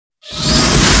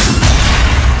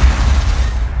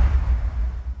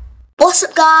What's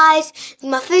up guys, it's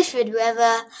my first video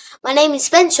ever. My name is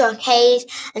Spencer Arcade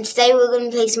and today we're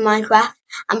going to play some Minecraft,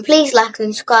 and please like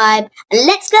and subscribe and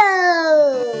let's go!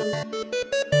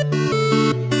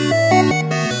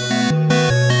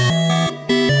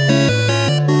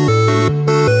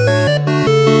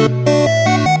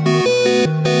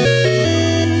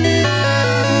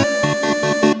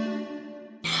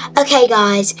 Okay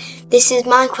guys, this is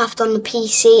Minecraft on the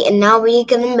PC and now we're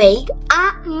going to make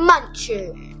a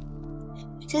mansion.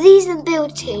 So these are the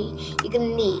ability you're going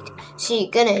to need. So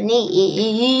you're going to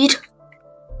need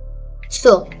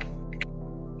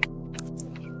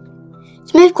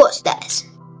smooth quartz stairs.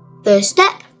 First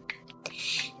step.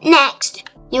 Next,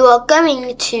 you are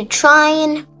going to try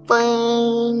and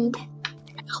find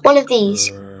one of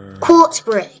these quartz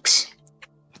bricks.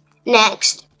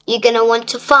 Next, you're going to want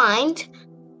to find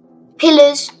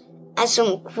pillars and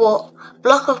some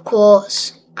block of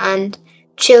quartz and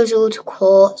chiseled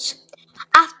quartz.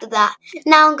 After that,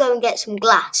 now I'm going to get some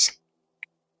glass.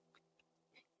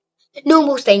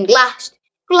 Normal stained glass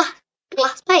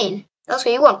pane. That's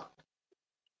what you want.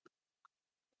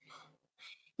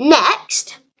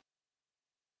 Next,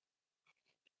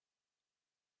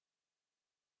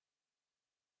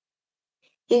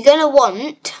 you're going to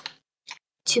want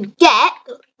to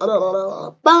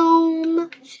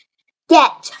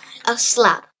get a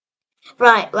slab.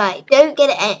 Right, don't get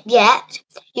it yet.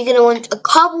 You're going to want a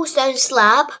cobblestone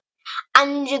slab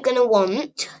and you're going to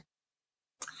want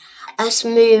a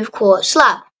smooth quartz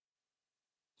slab.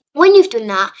 When you've done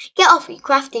that, get off your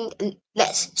crafting and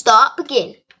let's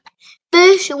begin.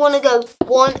 First, you want to go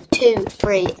 1, 2,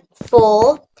 3,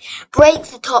 4, break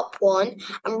the top one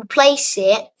and replace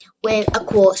it with a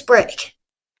quartz brick.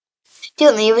 Do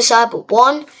it on the other side, but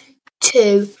 1,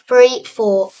 2, 3,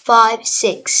 4, 5,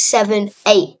 6, 7,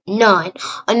 8, 9.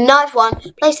 On the ninth one,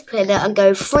 place the pillar and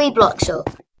go 3 blocks up.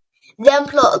 Then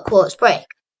plot a quartz brick.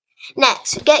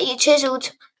 Next, get your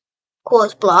chiseled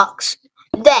quartz blocks.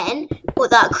 Then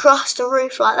put that across the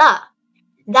roof like that.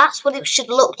 That's what it should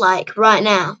look like right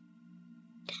now.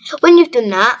 When you've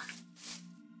done that,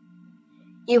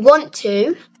 you want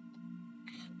to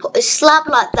put a slab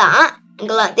like that and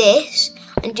go like this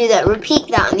and do that. Repeat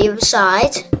that on the other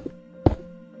side.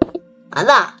 Like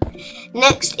that.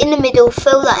 Next, in the middle,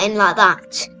 fill that in like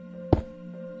that.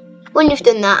 When you've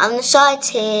done that, on the sides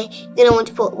here, you're going to want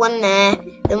to put one there,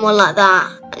 then one like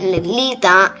that, and then leave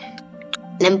that,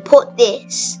 and then put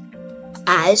this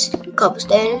as a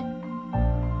cobblestone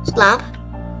slab,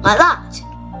 like that.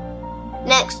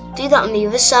 Next, do that on the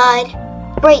other side,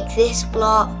 break this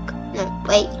block, no,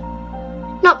 wait,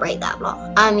 not break that block,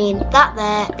 I mean that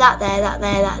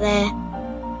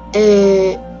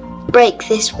there, break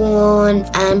this one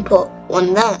and put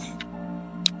one there.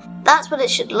 That's what it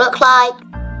should look like.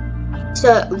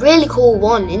 So really cool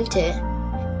one, isn't it?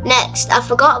 Next, I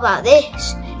forgot about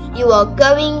this. You are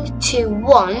going to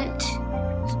want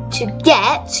to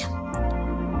get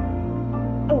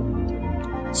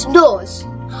some doors.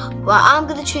 Well, I'm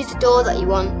going to choose the door that you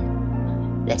want.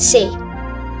 Let's see.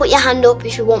 Put your hand up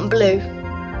if you want blue.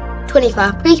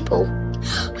 25 people.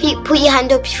 Put your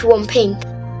hand up if you want pink.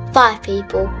 5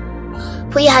 people.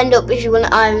 Put your hand up if you want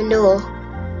an iron door.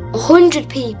 100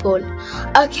 people.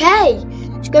 Okay,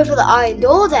 let's go for the iron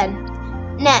door then.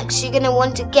 Next, you're going to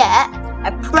want to get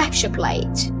a pressure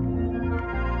plate.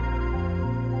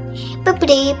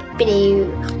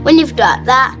 When you've got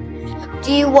that,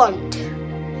 do you want?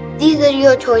 These are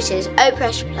your choices. Open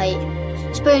pressure plate.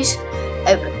 Spruce.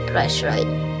 Open pressure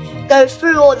plate. Go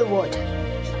through all the wood.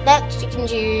 Next, you can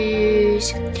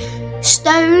use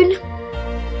stone,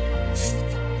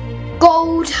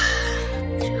 gold,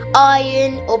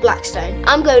 iron or blackstone.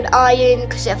 I'm going iron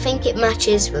because I think it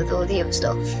matches with all the other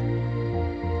stuff.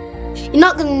 You're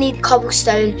not going to need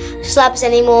cobblestone slabs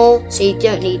anymore, so you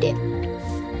don't need it.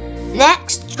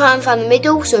 Next, try and find the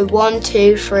middle, so 1,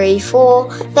 2, 3, 4,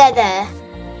 they're there.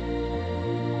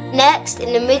 Next,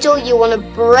 in the middle, you want to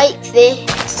break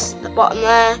this, the bottom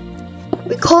there,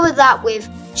 recover that with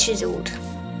chiseled,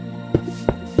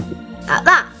 like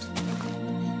that.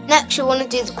 Next, you want to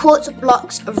do the quartz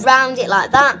blocks around it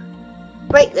like that.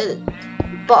 Break the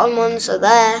bottom ones so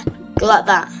there, go like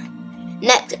that.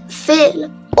 Next, fill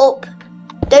up,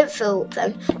 don't fill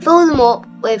them, fill them up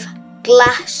with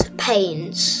glass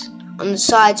panes on the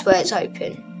sides where it's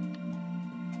open.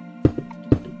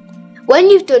 When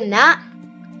you've done that,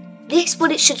 this is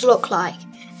what it should look like.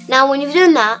 Now, when you've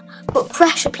done that, put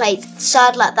pressure plates to the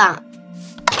side like that.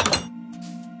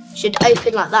 Should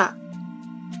open like that.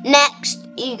 Next,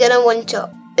 you're going to want to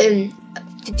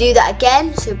do that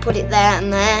again, so put it there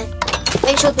and there.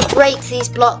 Make sure to break these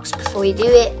blocks before you do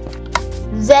it.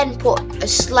 Then put a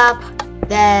slab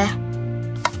there.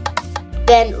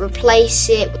 Then replace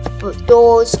it with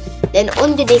doors. Then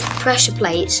underneath pressure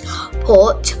plates,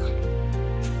 put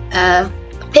a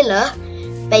pillar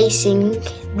facing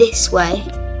this way.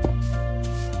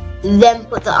 Then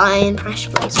put the iron pressure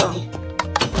plates on.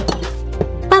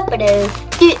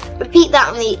 Repeat that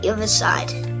on the other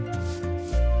side.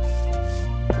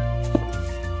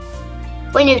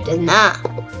 When you've done that,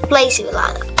 place it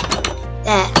like that.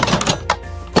 There.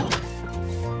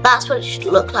 That's what it should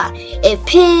look like. If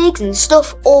pigs and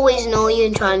stuff always annoy you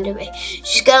and try and do it,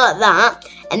 just go like that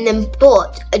and then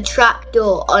put a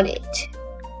trapdoor on it.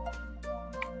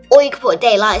 Or you can put a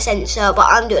daylight sensor, but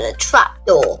I'm doing a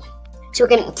trapdoor so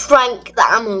we can prank the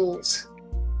animals.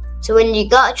 So when you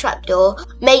got a trapdoor,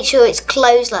 make sure it's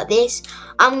closed like this,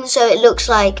 so it looks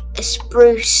like a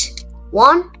spruce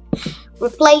one.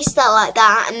 Replace that like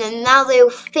that, and then now they'll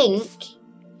think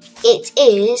it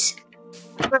is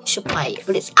a pressure plate,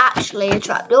 but it's actually a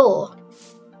trapdoor.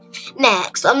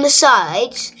 Next, on the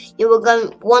sides, you are going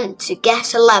to want to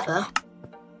get a lever.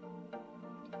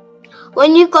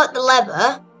 When you've got the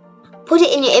lever, put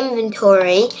it in your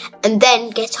inventory and then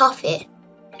get off it.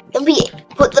 Then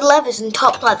put the levers on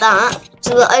top like that,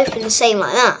 so they'll open the same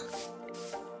like that.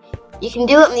 You can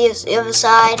do it on the other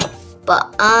side,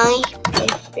 but I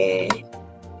prefer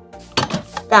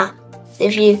that. So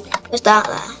if you just that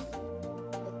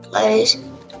there, close,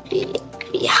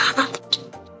 you have to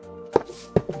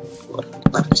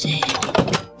put levers here.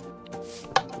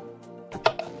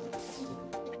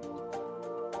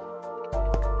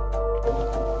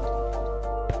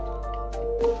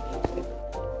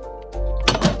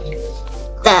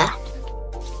 There.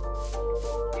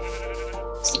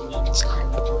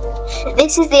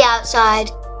 This is the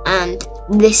outside and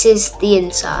this is the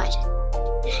inside.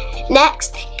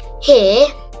 Next, here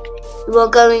you are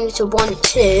going to want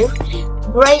to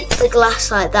break the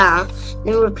glass like that,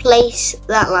 then replace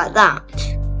that like that.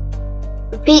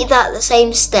 Repeat that the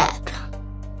same step.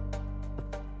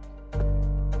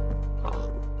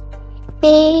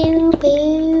 Boo,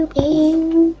 boo,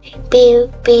 boo, boo,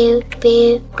 boo,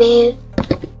 boo, boo.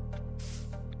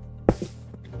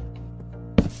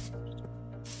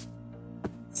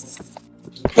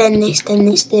 Then this, then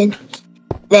this, then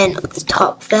at the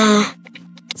top there,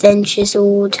 then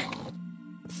chiseled,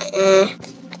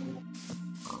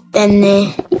 then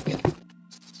there,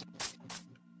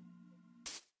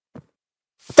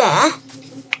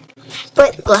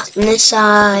 put the glass on this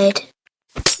side,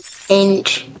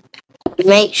 and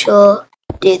make sure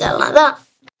do that like that.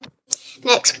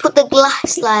 Next, put the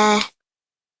glass there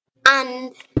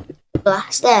and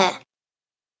glass there.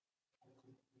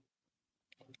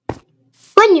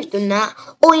 When you've done that,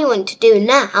 all you want to do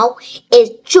now is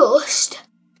just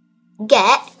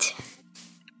get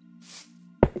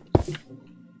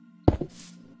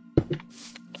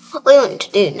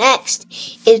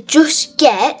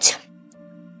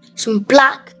some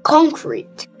black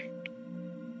concrete.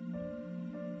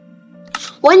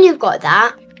 When you've got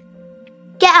that,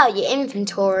 get out your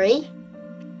inventory,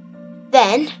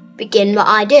 then begin what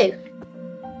I do.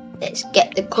 Let's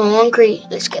get the concrete,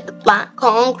 let's get the black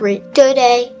concrete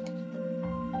today.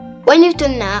 When you've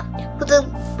done that, put the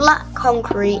black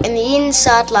concrete in the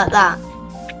inside like that.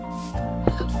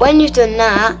 When you've done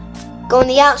that, go on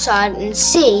the outside and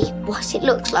see what it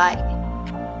looks like.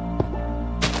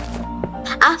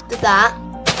 After that,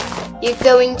 you're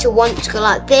going to want to go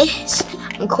like this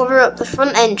and cover up the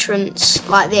front entrance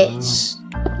like this.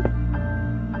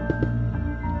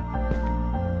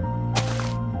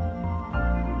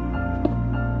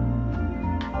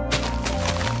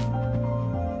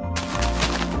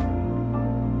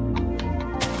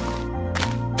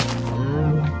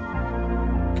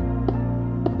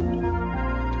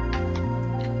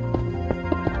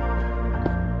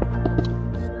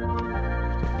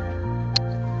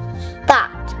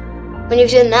 When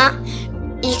you've done that,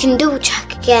 you can double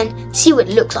check again, see what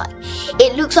it looks like.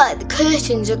 It looks like the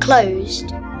curtains are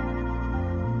closed.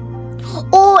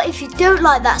 Or if you don't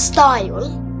like that style,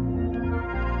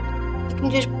 you can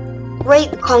just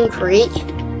break the concrete,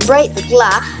 break the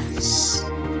glass,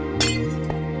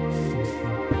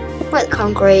 break the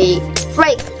concrete,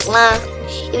 break the glass.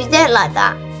 If you don't like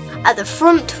that, at the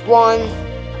front one,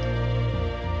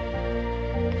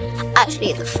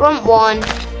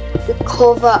 the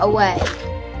cover away,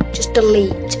 just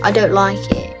delete. I don't like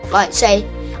it. Like say,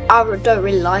 I don't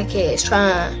really like it, it's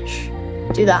trash.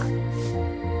 Do that.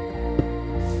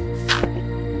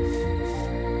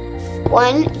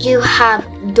 When you have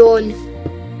done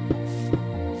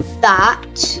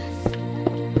that,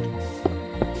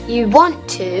 you want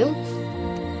to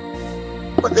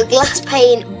put the glass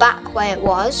pane back where it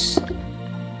was.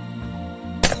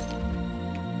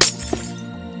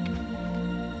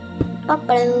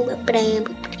 And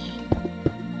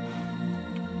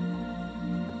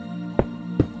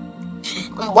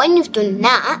when you've done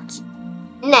that,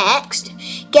 next,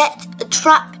 get a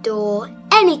trapdoor,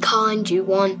 any kind you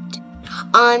want.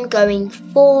 I'm going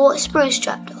for spruce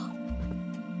trapdoor.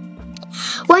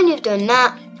 When you've done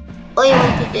that, all you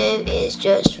want to do is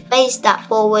just face that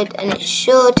forward and it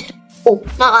should, oh,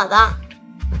 not like that,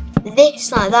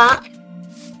 this like that.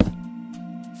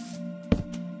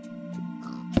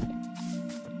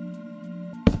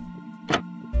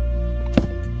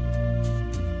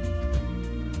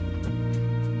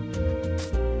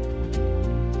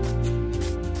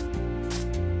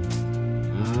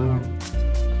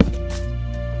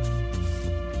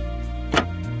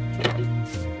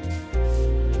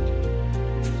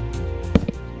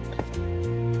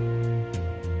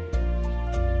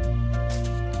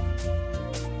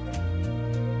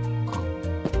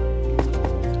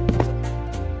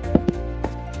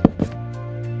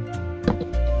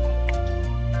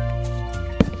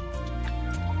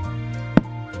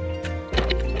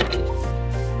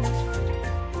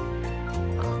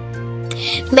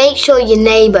 Make sure your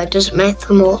neighbour doesn't mess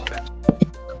them up.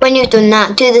 When you've done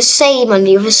that, do the same on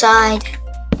the other side.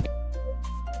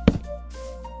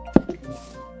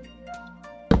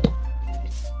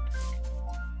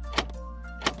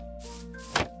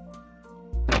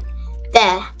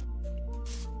 There.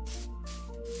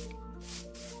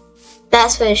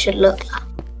 That's what it should look like.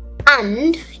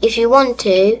 And if you want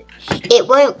to, it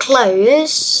won't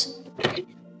close,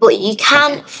 but you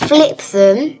can flip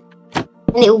them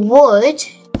and it would.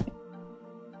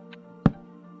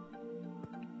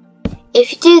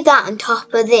 If you do that on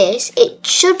top of this, it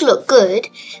should look good,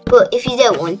 but if you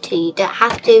don't want to, you don't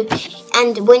have to.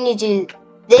 And when you do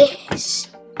this,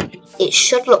 it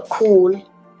should look cool.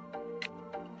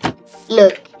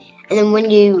 Look, and then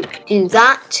when you do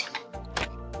that,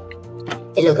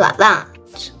 it looks like that.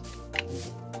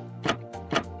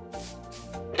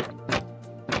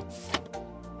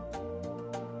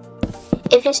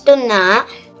 If it's done that,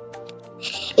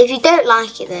 if you don't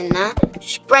like it then that,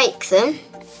 just break them.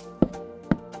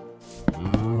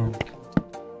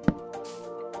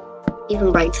 You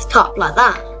can break the top like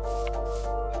that.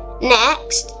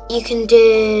 Next,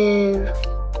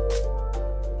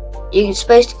 you're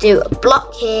supposed to do a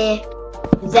block here,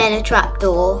 then a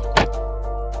trapdoor.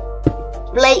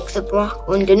 Break the block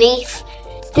underneath.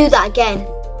 Do that again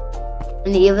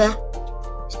on the other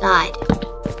side.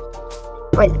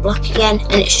 Break the block again,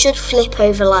 and it should flip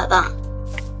over like that.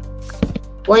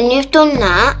 When you've done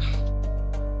that,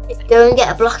 go and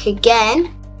get a block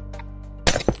again.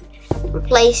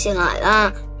 Replace it like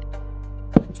that.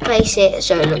 Place it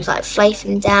so it looks like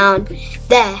flaking down.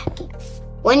 There.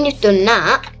 When you've done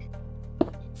that,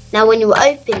 now when you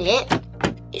open it,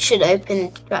 it should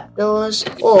open the trapdoors,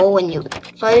 or when you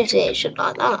close it, it should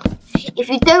like that. If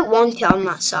you don't want it on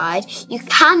that side, you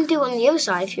can do it on the other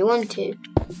side if you want to.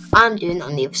 I'm doing it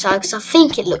on the other side because I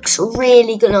think it looks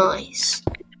really nice.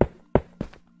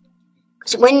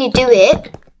 So when you do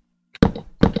it,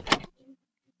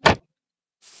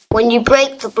 when you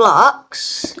break the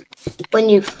blocks, when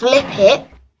you flip it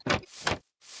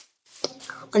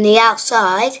on the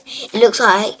outside, it looks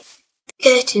like the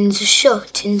curtains are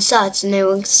shut inside so no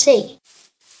one can see.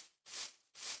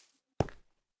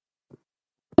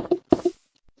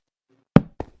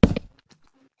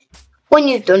 When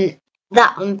you've done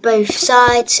that on both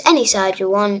sides, any side you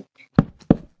want,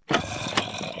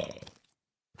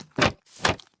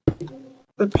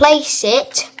 replace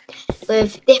it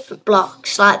with different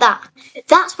blocks like that.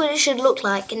 That's what it should look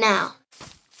like now.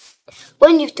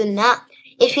 When you've done that,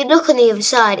 if you look on the other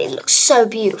side, it looks so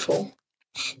beautiful.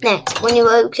 Next, when you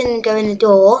open and go in the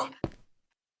door,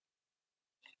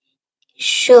 it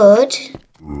should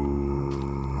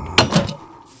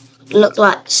look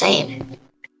like the same.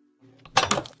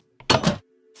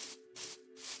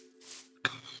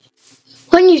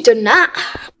 When you've done that,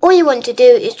 all you want to do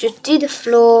is just do the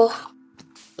floor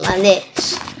like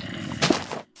this.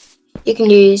 You can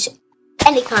use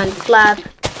any kind of slab,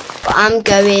 but I'm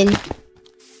going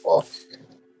for.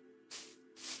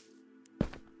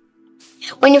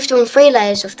 When you've done 3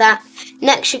 layers of that,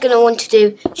 next you're going to want to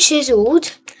do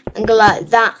chiseled and go like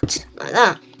that, like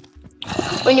that.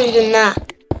 When you've done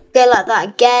that, go like that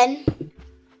again,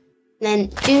 then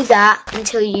do that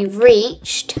until you've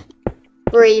reached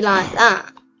 3 like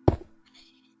that.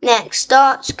 Next,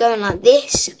 start going like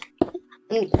this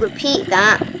and repeat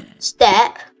that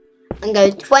step and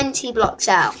go 20 blocks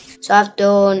out. So I've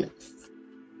done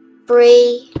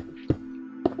 3.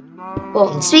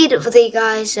 Well, speed up for you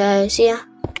guys, so see ya.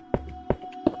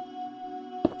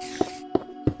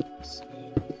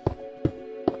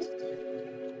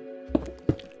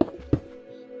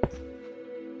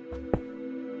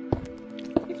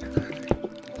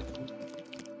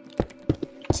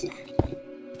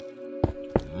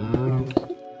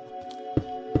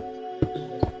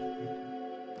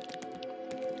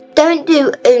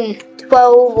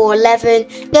 12 or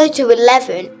 11. Go to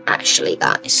 11 actually,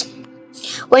 guys.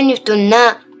 When you've done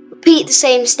that, repeat the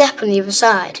same step on the other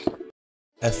side.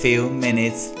 A few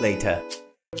minutes later.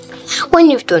 When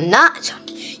you've done that,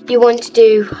 you want to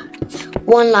do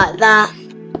one like that,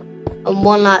 and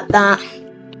one like that,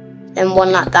 then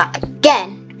one like that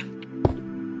again.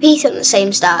 Repeat on the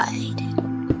same side.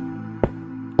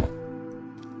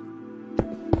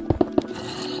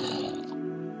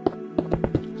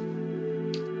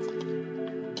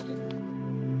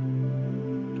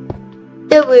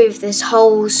 Don't worry if there's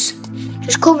holes,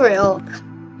 just cover it up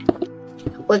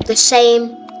with the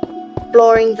same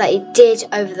flooring that you did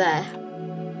over there.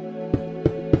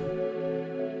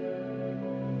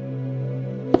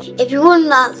 If you run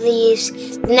like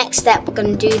these, the next step we're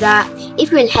going to do that.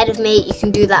 If you're ahead of me, you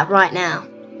can do that right now.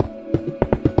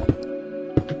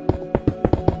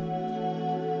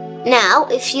 Now,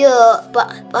 if you're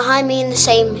behind me in the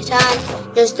same time,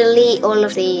 just delete all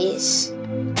of these.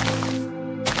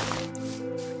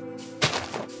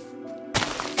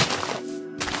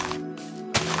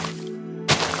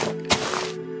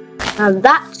 Now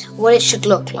that's what it should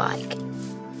look like.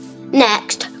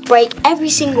 Next, break every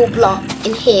single block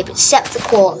in here except the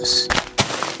corners.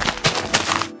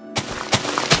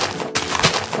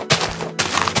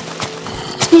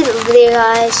 Speed up the video,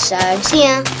 guys, so see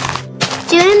ya.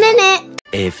 See you in a minute.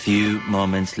 A few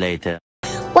moments later.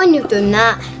 When you've done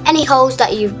that, any holes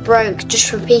that you've broke,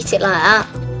 just repeat it like that.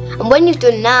 And when you've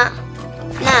done that,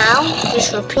 now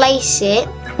just replace it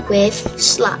with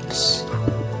slabs.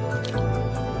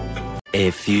 A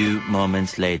few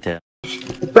moments later.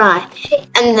 Right,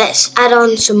 and let's add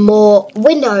on some more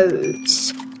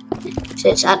windows. So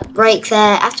let's add a break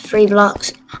there after 3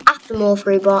 blocks, after more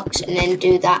 3 blocks, and then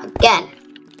do that again.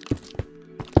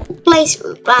 Place it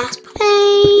with glass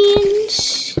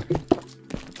panes.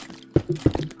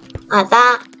 Like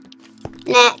that.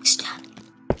 Next,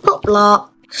 put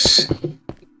blocks.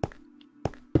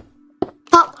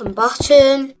 Top and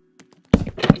bottom.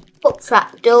 Put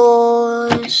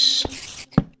trapdoors.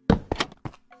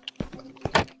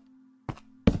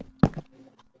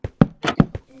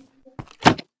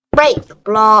 Break the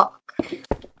block.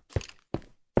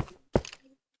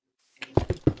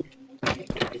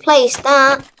 Place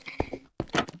that.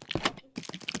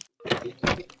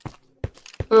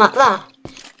 Like that.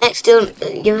 Next do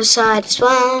the other side as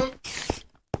well.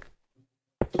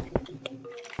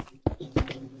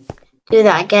 Do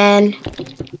that again.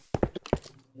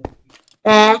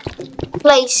 There.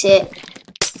 Place it.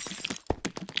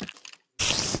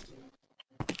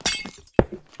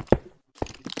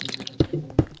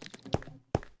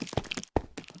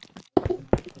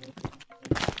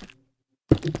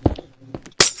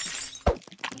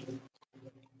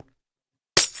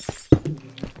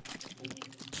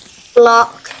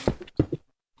 Block,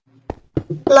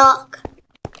 block,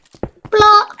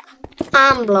 block,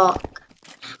 and block.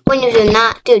 When you've done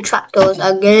that, do trapdoors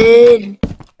again.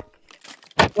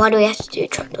 Why do we have to do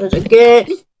trapdoors again?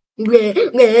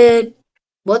 Again.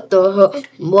 What the hell?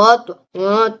 What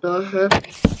the hell?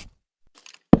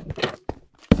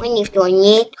 When you've done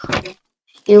it,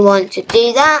 you want to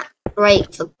do that. Break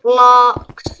the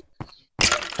blocks.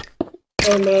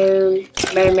 Boom, boom,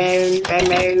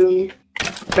 boom.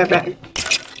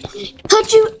 Could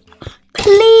you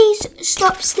please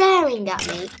stop staring at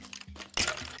me?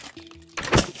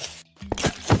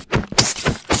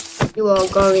 You are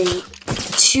going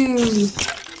to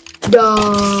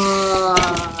die.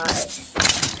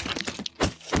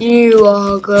 You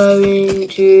are going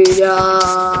to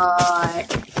die.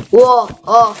 Whoa,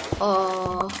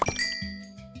 oh.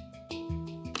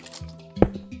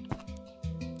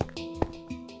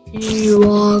 You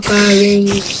are going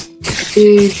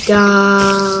to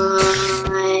die.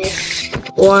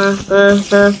 Whoa,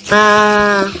 oh.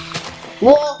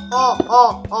 Whoa.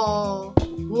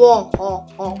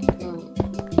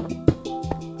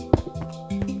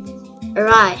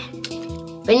 Alright.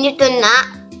 When you've done that,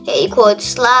 get your cord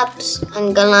slabs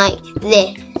and go like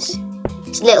this.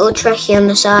 It's a little tricky on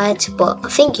the sides, but I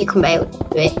think you can be able to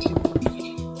do it.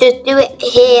 Just do it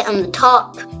here on the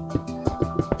top.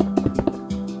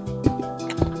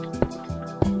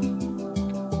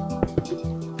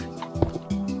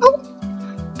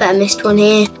 But I missed one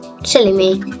here. Silly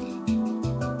me.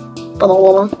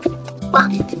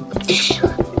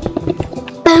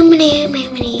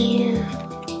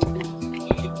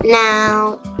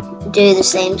 Now do the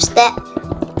same step.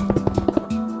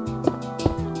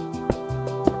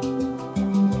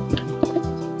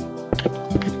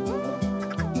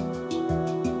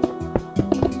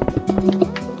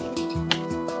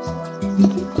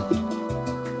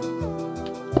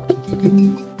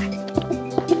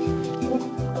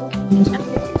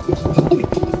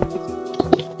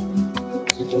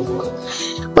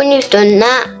 When you've done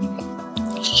that,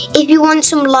 if you want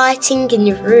some lighting in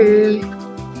your room,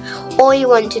 all you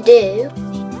want to do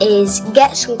is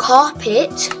get some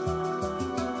carpet,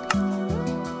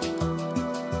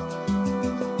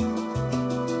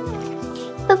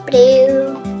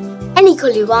 any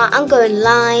colour you want. I'm going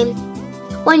lime.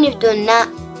 When you've done that,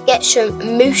 get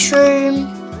some mushroom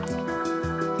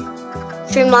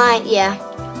light, yeah.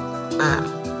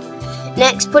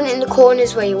 Next, put it in the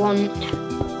corners where you want,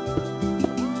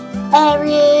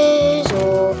 areas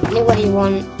or anywhere you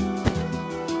want.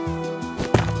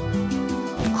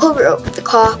 Cover it up with the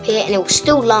carpet and it will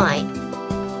still light.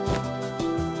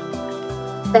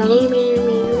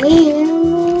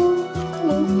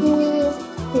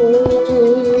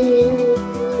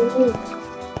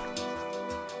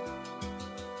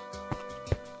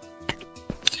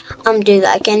 I'm doing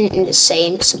that again in the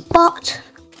same spot.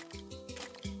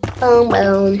 Boom,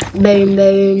 boom, boom,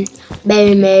 boom,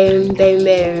 boom, boom, boom,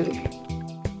 boom.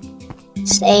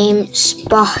 Same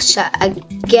spot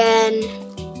again.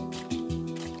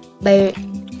 Boom,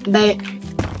 boom,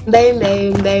 boom,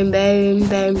 boom, boom, boom,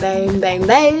 boom, boom, boom,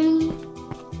 boom.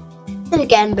 And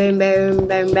again, boom, boom,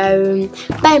 boom, boom, boom,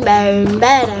 boom,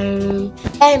 boom,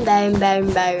 boom, boom, boom,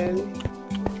 boom.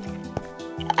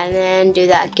 And then do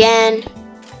that again.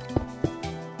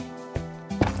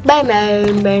 Boom,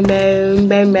 boom, boom, boom,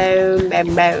 boom, boom,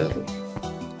 boom, boom.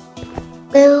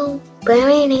 Boom,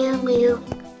 boom, boom.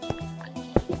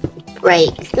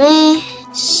 Break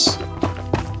this.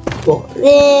 Put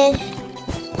this.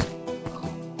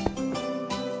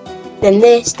 Then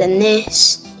this, then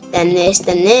this, then this,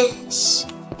 then this.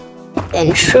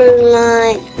 Then string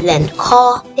light, then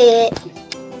carpet.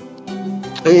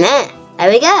 And there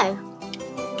we go.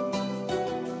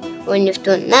 When you've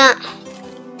done that,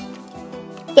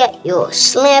 get your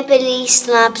slappity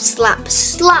slap slap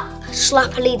slap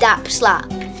slappily dap slap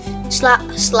slap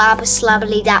slap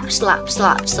slappily dap slap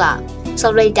slap slap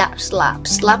slappily dap slap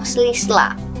slappily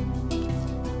slap.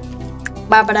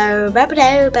 Babado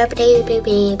babado babado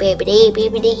baby baby baby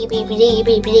baby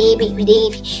baby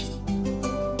baby.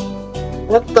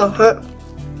 What the heck?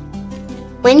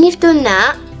 When you've done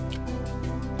that,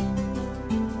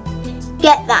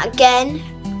 get that again.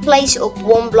 Place it up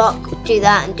one block. Do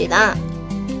that and do that.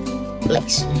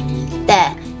 Place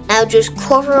there. Now just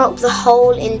cover up the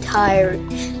whole entire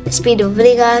speed of the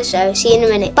video, guys. So see you in a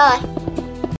minute. Bye.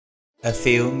 A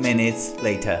few minutes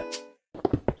later.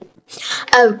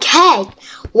 Okay,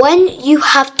 when you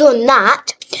have done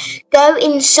that, go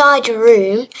inside your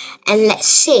room and let's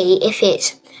see if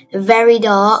it's very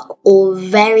dark or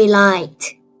very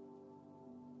light.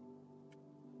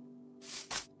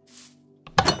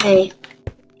 Okay,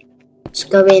 let's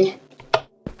go in.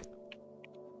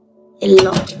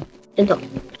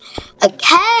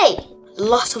 Okay, a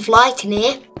lot of light in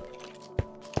here.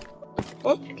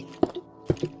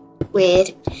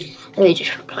 Weird. Let me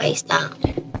just replace that.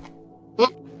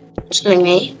 Something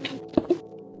me.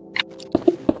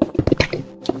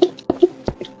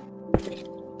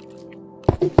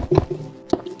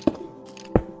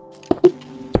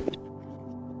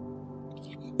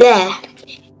 There.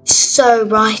 So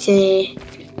bright in here.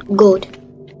 Good.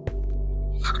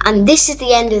 And this is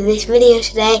the end of this video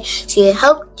today. So I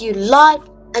hope you like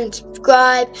and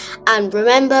subscribe. And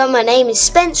remember, my name is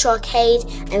Spencer Arcade.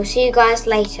 And I'll see you guys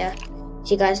later.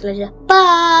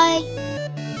 Bye.